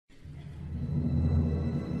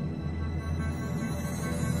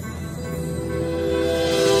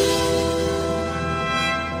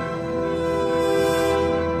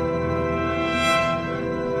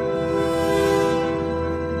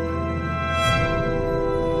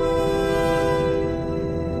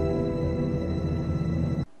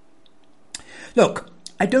Look,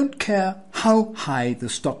 I don't care how high the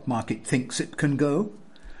stock market thinks it can go.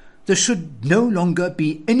 There should no longer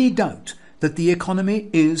be any doubt that the economy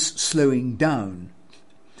is slowing down.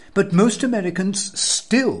 But most Americans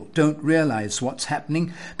still don't realize what's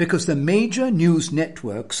happening because the major news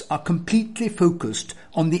networks are completely focused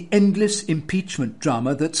on the endless impeachment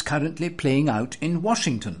drama that's currently playing out in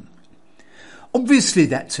Washington. Obviously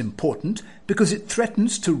that's important because it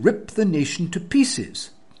threatens to rip the nation to pieces.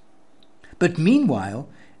 But meanwhile,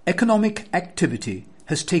 economic activity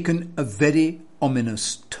has taken a very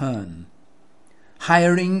ominous turn.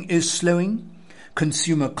 Hiring is slowing,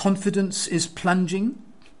 consumer confidence is plunging,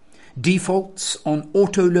 defaults on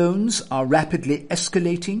auto loans are rapidly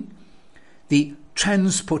escalating, the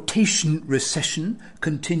transportation recession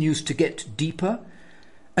continues to get deeper,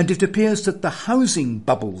 and it appears that the housing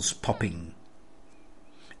bubble's popping.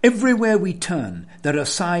 Everywhere we turn, there are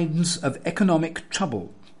signs of economic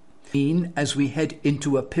trouble. As we head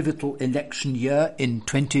into a pivotal election year in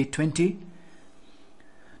 2020,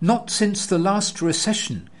 not since the last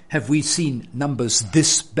recession have we seen numbers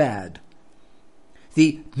this bad.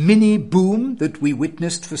 The mini boom that we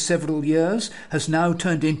witnessed for several years has now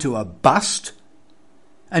turned into a bust,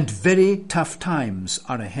 and very tough times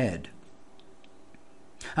are ahead.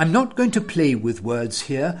 I'm not going to play with words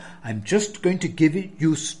here. I'm just going to give it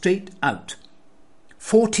you straight out.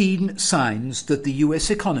 14 signs that the US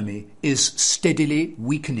economy is steadily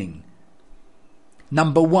weakening.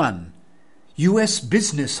 Number 1. US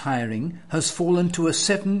business hiring has fallen to a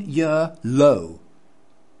 7-year low.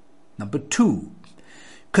 Number 2.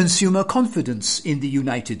 Consumer confidence in the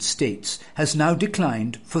United States has now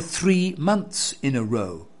declined for 3 months in a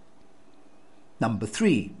row. Number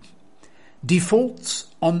 3. Defaults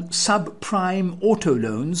on subprime auto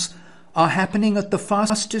loans are happening at the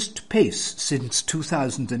fastest pace since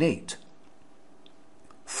 2008.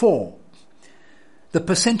 4. The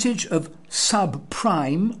percentage of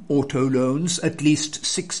subprime auto loans at least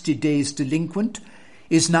 60 days delinquent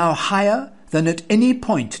is now higher than at any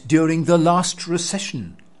point during the last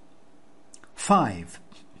recession. 5.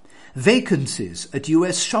 Vacancies at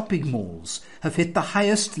US shopping malls have hit the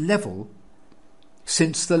highest level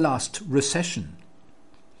since the last recession.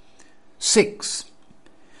 6.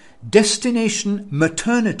 Destination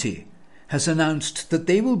Maternity has announced that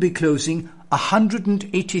they will be closing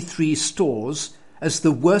 183 stores as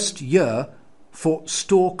the worst year for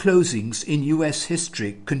store closings in US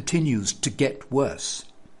history continues to get worse.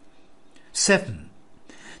 7.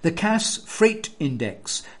 The Cass Freight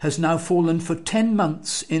Index has now fallen for 10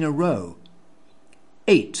 months in a row.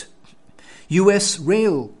 8. US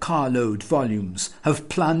rail carload volumes have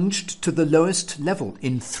plunged to the lowest level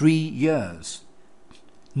in 3 years.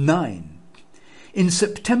 9. In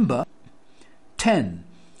September, 10.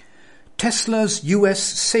 Tesla's US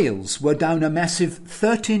sales were down a massive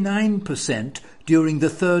 39% during the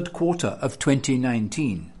third quarter of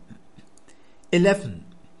 2019. 11.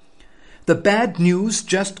 The bad news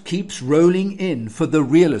just keeps rolling in for the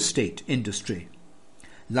real estate industry.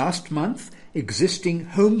 Last month, existing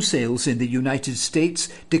home sales in the United States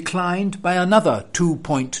declined by another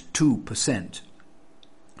 2.2%.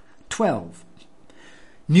 12.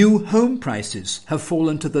 New home prices have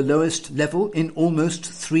fallen to the lowest level in almost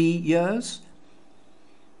 3 years.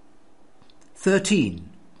 13.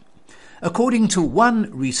 According to one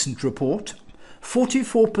recent report,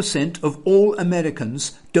 44% of all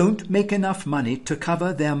Americans don't make enough money to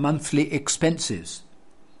cover their monthly expenses.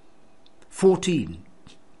 14.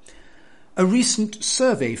 A recent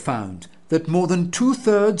survey found that more than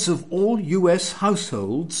 2/3 of all US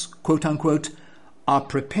households, quote-unquote, are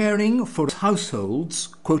preparing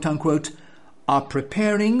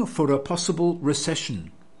for a possible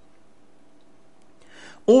recession.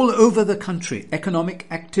 All over the country, economic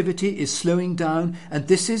activity is slowing down, and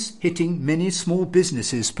this is hitting many small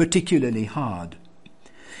businesses particularly hard.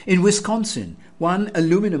 In Wisconsin, one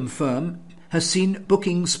aluminum firm has seen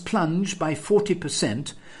bookings plunge by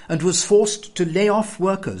 40% and was forced to lay off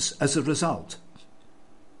workers as a result.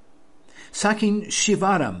 Sakin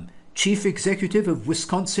Shivaram, chief executive of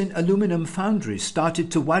Wisconsin Aluminum Foundry, started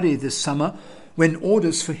to worry this summer when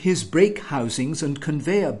orders for his brake housings and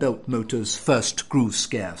conveyor belt motors first grew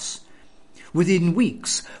scarce. Within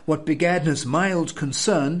weeks, what began as mild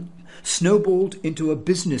concern snowballed into a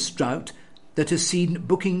business drought that has seen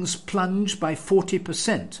bookings plunge by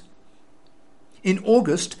 40%. In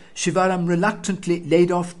August, Shivaram reluctantly laid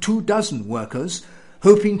off 24 workers,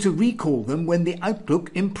 hoping to recall them when the outlook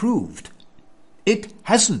improved. It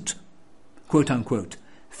hasn't, quote-unquote.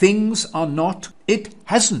 Things are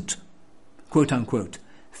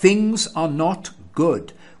not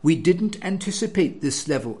good. we didn't anticipate this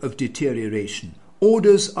level of deterioration.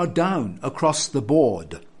 Orders are down across the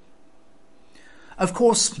board. Of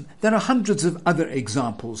course, there are hundreds of other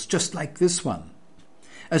examples just like this one.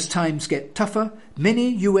 As times get tougher, many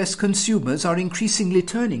US consumers are increasingly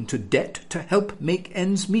turning to debt to help make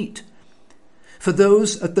ends meet. For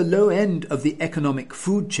those at the low end of the economic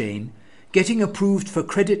food chain, getting approved for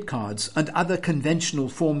credit cards and other conventional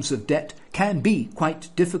forms of debt can be quite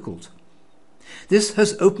difficult. This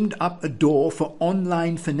has opened up a door for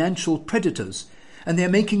online financial predators, and they're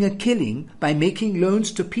making a killing by making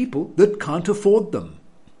loans to people that can't afford them.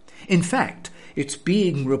 In fact, it's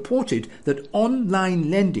being reported that online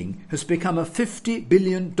lending has become a $50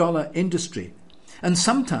 billion industry, and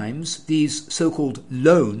sometimes these so-called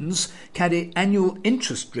loans carry annual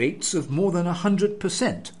interest rates of more than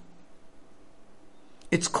 100%.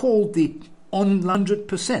 It's called the online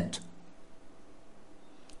 100%.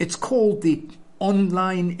 It's called the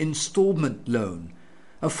online installment loan,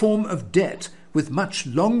 a form of debt with much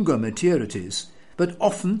longer maturities, but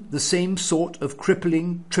often the same sort of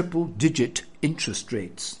crippling triple-digit interest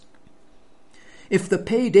rates. If the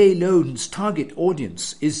payday loan's target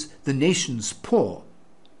audience is the nation's poor,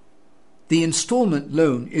 the installment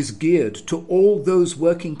loan is geared to all those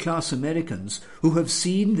working-class Americans who have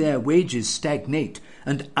seen their wages stagnate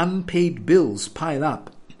and unpaid bills pile up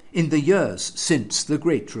in the years since the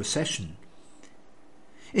Great Recession.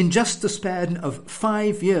 In just the span of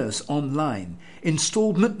 5 years online,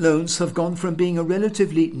 installment loans have gone from being a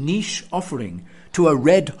relatively niche offering to a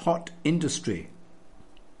red-hot industry.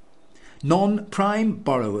 Non-prime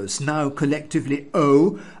borrowers now collectively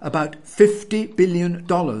owe about $50 billion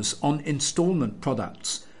on installment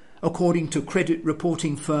products, according to credit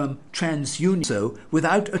reporting firm TransUnion, so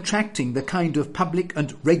without attracting the kind of public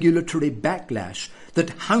and regulatory backlash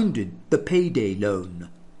that hounded the payday loan.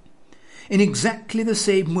 In exactly the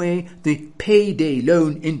same way the payday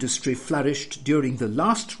loan industry flourished during the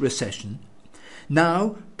last recession,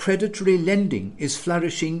 now predatory lending is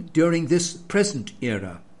flourishing during this present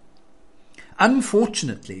era.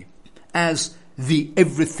 Unfortunately, as the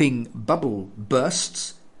everything bubble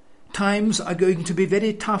bursts, times are going to be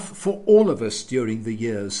very tough for all of us during the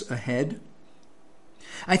years ahead.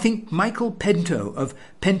 I think Michael Pento of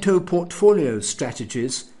Pento Portfolio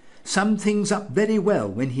Strategies summed things up very well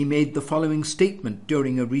when he made the following statement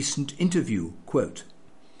during a recent interview, quote,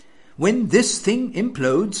 "When this thing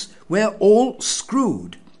implodes, we're all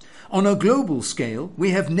screwed. On a global scale,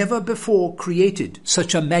 we have never before created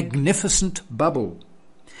such a magnificent bubble.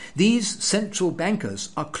 These central bankers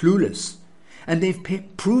are clueless, and they've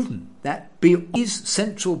proven that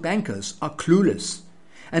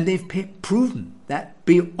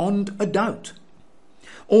beyond a doubt.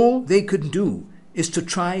 All they can do is to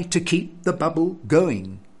try to keep the bubble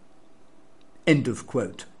going." End of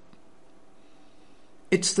quote.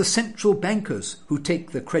 It's the central bankers who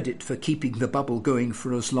take the credit for keeping the bubble going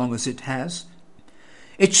for as long as it has.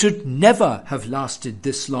 It should never have lasted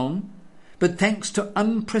this long, but thanks to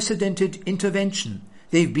unprecedented intervention,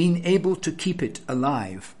 they've been able to keep it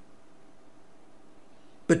alive.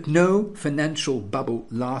 But no financial bubble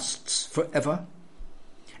lasts forever,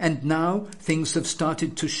 and now things have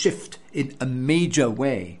started to shift in a major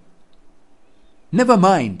way. Never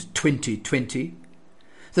mind 2020.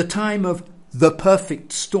 The time of the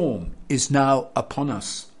perfect storm is now upon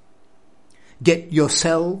us. Get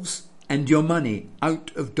yourselves and your money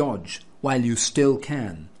out of Dodge while you still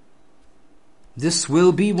can. This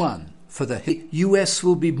will be one for the US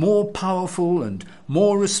will be more powerful and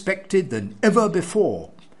more respected than ever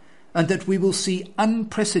before, and that we will see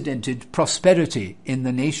unprecedented prosperity in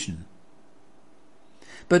the nation.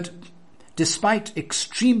 But despite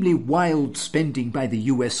extremely wild spending by the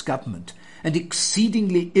US government and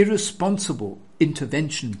exceedingly irresponsible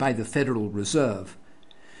intervention by the Federal Reserve,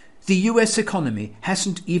 the US economy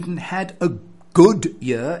hasn't even had a good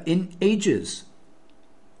year in ages.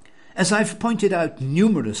 As I've pointed out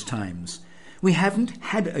numerous times, we haven't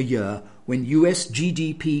had a year when US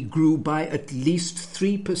GDP grew by at least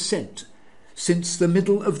 3% since the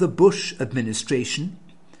middle of the Bush administration,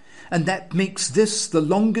 and that makes this the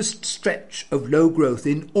longest stretch of low growth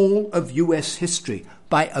in all of US history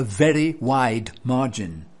by a very wide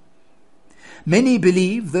margin. Many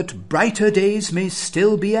believe that brighter days may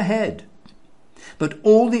still be ahead, but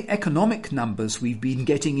all the economic numbers we've been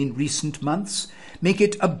getting in recent months make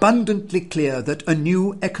it abundantly clear that a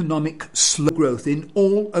new economic slow growth in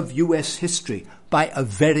all of US history by a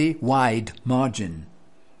very wide margin.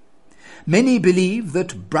 Many believe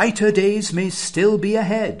that brighter days may still be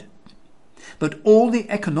ahead, But all the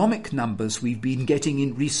economic numbers we've been getting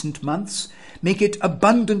in recent months make it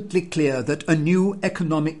abundantly clear that a new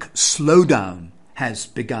economic slowdown has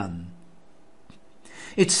begun.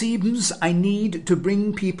 It seems I need to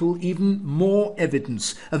bring people even more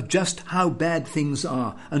evidence of just how bad things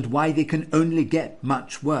are and why they can only get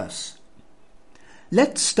much worse.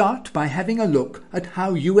 Let's start by having a look at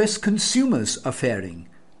how US consumers are faring.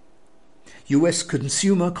 US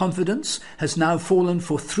consumer confidence has now fallen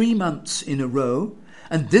for 3 months in a row,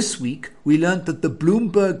 and this week we learnt that the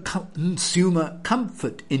Bloomberg Consumer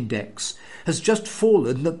Comfort Index has just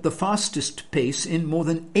fallen at the fastest pace in more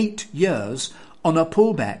than 8 years on a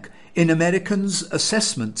pullback in Americans'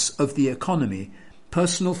 assessments of the economy,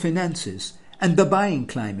 personal finances, and the buying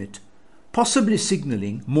climate, possibly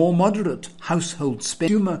signalling more moderate household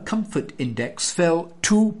spending. Consumer Comfort Index fell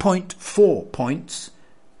 2.4 points,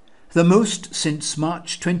 the most since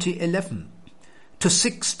March 2011, to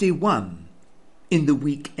 61 in the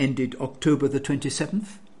week ended October the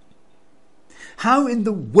 27th. How in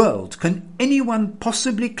the world can anyone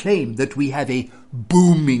possibly claim that we have a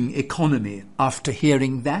booming economy after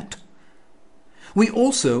hearing that? We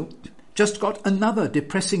also just got another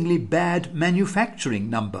depressingly bad manufacturing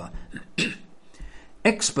number.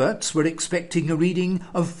 Experts were expecting a reading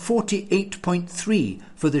of 48.3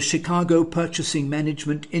 for the Chicago Purchasing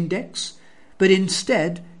Management Index, but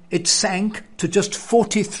instead it sank to just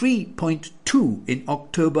 43.2 in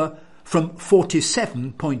October from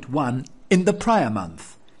 47.1 in the prior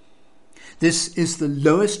month. This is the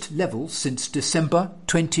lowest level since December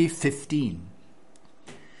 2015.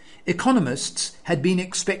 Economists had been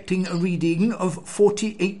expecting a reading of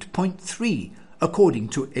 48.3 according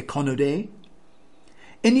to Econoday.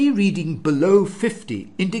 Any reading below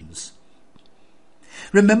 50 indicates.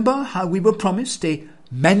 Remember how we were promised a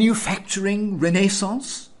manufacturing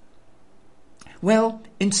renaissance? Well,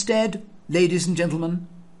 instead, ladies and gentlemen,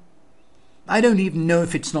 I don't even know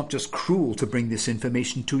if it's not just cruel to bring this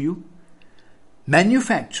information to you.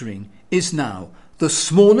 Manufacturing is now the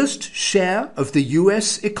smallest share of the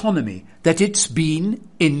US economy that it's been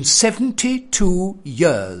in 72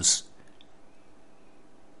 years.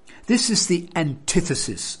 This is the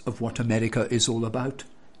antithesis of what America is all about.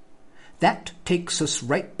 That takes us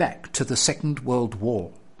right back to the Second World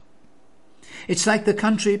War. It's like the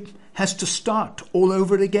country has to start all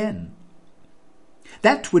over again.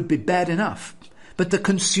 That would be bad enough, but the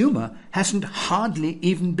consumer hasn't hardly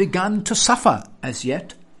even begun to suffer as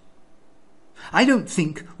yet. I don't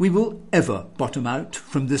think we will ever bottom out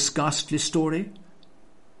from this ghastly story.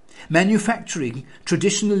 Manufacturing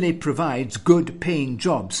traditionally provides good-paying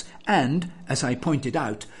jobs and, as I pointed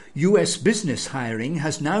out, US business hiring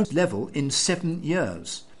has now level in 7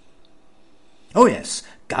 years. Oh yes,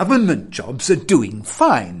 government jobs are doing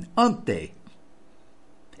fine, aren't they?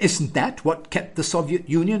 Isn't that what kept the Soviet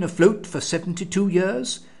Union afloat for 72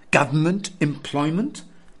 years? Government employment?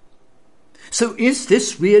 So is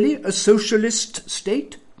this really a socialist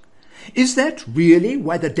state? Is that really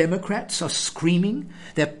why the Democrats are screaming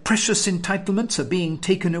their precious entitlements are being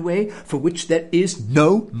taken away for which there is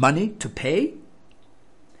no money to pay?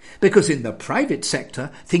 Because in the private sector,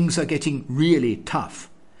 things are getting really tough,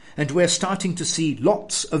 and we're starting to see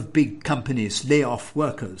lots of big companies lay off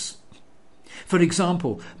workers. For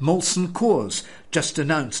example, Molson Coors just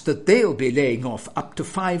announced that they'll be laying off up to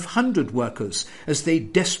 500 workers as they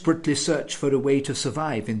desperately search for a way to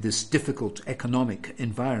survive in this difficult economic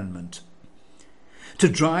environment. To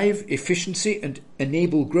drive efficiency and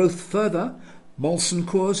enable growth further, Molson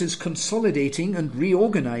Coors is consolidating and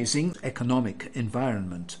reorganizing the economic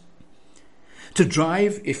environment. To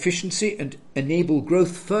drive efficiency and enable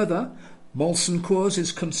growth further, Molson Coors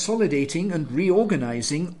is consolidating and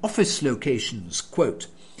reorganizing office locations. Quote,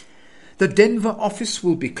 "The Denver office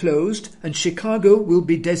will be closed and Chicago will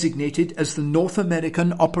be designated as the North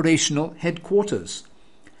American operational headquarters.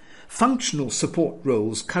 Functional support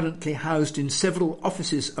roles currently housed in several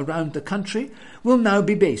offices around the country will now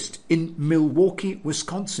be based in Milwaukee,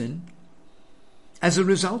 Wisconsin. As a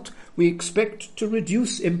result, we expect to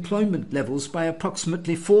reduce employment levels by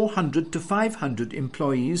approximately 400 to 500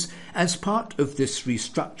 employees as part of this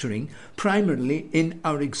restructuring, primarily in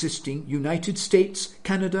our existing United States,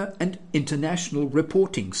 Canada, and international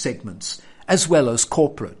reporting segments, as well as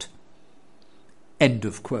corporate." End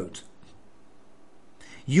of quote.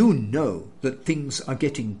 You know that things are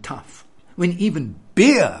getting tough when even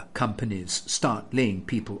beer companies start laying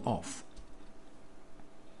people off.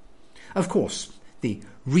 Of course, the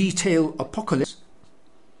retail apocalypse.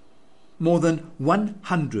 More than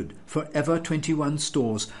 100 Forever 21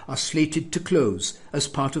 stores are slated to close as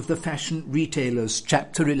part of the fashion retailer's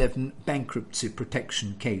Chapter 11 bankruptcy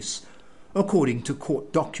protection case, according to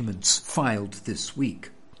court documents filed this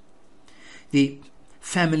week. The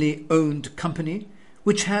family-owned company,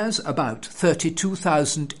 which has about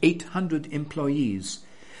 32,800 employees,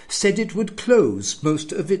 said it would close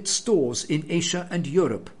most of its stores in Asia and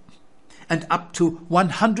Europe, and up to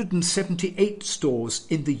 178 stores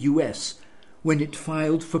in the US when it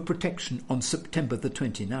filed for protection on September the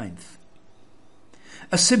 29th.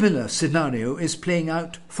 A similar scenario is playing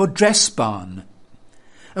out for Dressbarn.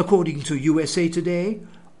 According to USA Today,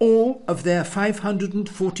 all of their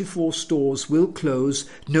 544 stores will close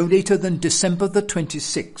no later than December the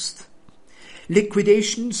 26th.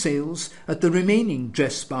 Liquidation sales at the remaining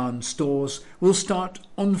Dressbarn stores will start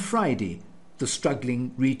on Friday, the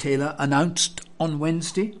struggling retailer announced on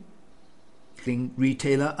Wednesday.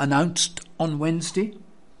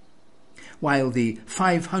 While the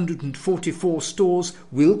 544 stores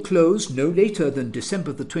will close no later than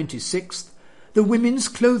December the 26th, the women's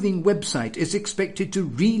clothing website is expected to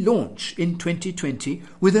relaunch in 2020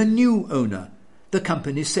 with a new owner, the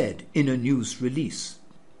company said in a news release.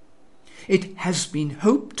 It has been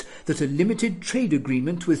hoped that a limited trade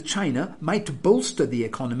agreement with China might bolster the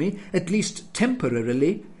economy, at least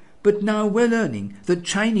temporarily, but now we're learning that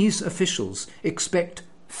Chinese officials expect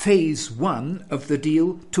Phase 1 of the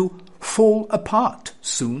deal to fall apart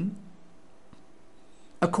soon.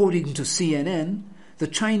 According to CNN, the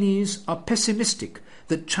Chinese are pessimistic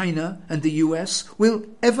that China and the US will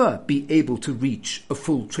ever be able to reach a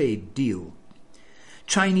full trade deal.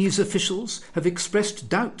 Chinese officials have expressed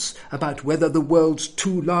doubts about whether the world's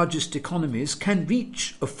two largest economies can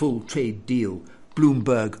reach a full trade deal,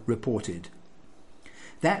 Bloomberg reported.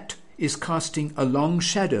 That is casting a long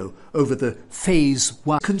shadow over the Phase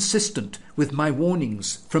 1, consistent with my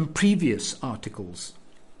warnings from previous articles.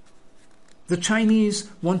 The Chinese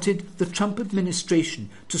wanted the Trump administration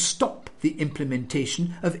to stop the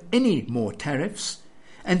implementation of any more tariffs,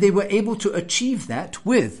 and they were able to achieve that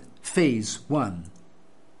with Phase 1.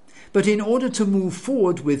 But in order to move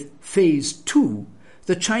forward with Phase 2,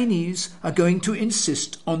 the Chinese are going to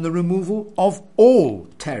insist on the removal of all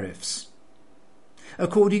tariffs.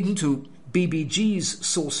 According to BBG's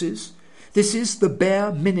sources, this is the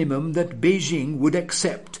bare minimum that Beijing would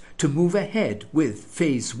accept to move ahead with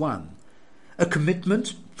Phase 1, a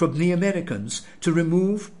commitment from the Americans to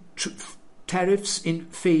remove tariffs in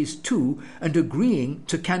Phase 2 and agreeing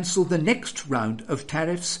to cancel the next round of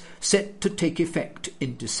tariffs set to take effect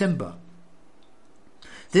in December.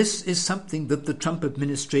 This is something that the Trump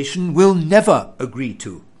administration will never agree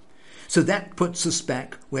to, so that puts us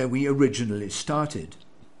back where we originally started.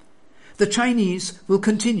 The Chinese will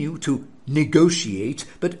continue to negotiate,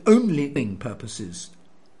 but only for purposes.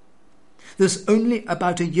 There's only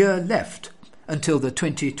about a year left until the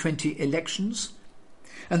 2020 elections,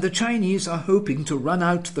 and the Chinese are hoping to run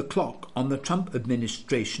out the clock on the Trump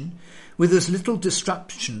administration with as little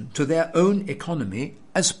disruption to their own economy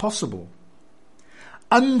as possible.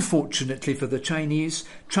 Unfortunately for the Chinese,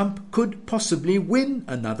 Trump could possibly win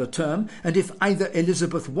another term, and if either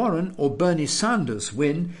Elizabeth Warren or Bernie Sanders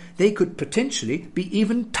win, they could potentially be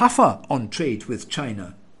even tougher on trade with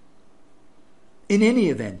China. In any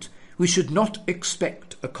event, we should not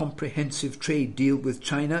expect a comprehensive trade deal with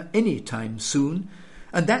China anytime soon,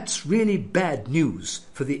 and that's really bad news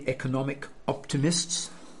for the economic optimists.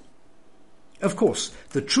 Of course,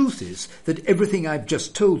 the truth is that everything I've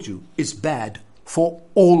just told you is bad for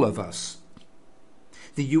all of us.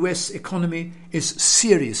 The US economy is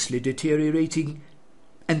seriously deteriorating,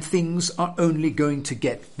 and things are only going to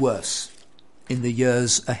get worse in the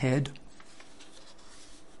years ahead.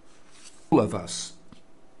 All of us.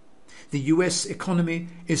 The US economy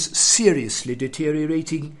is seriously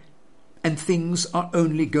deteriorating, and things are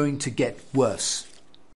only going to get worse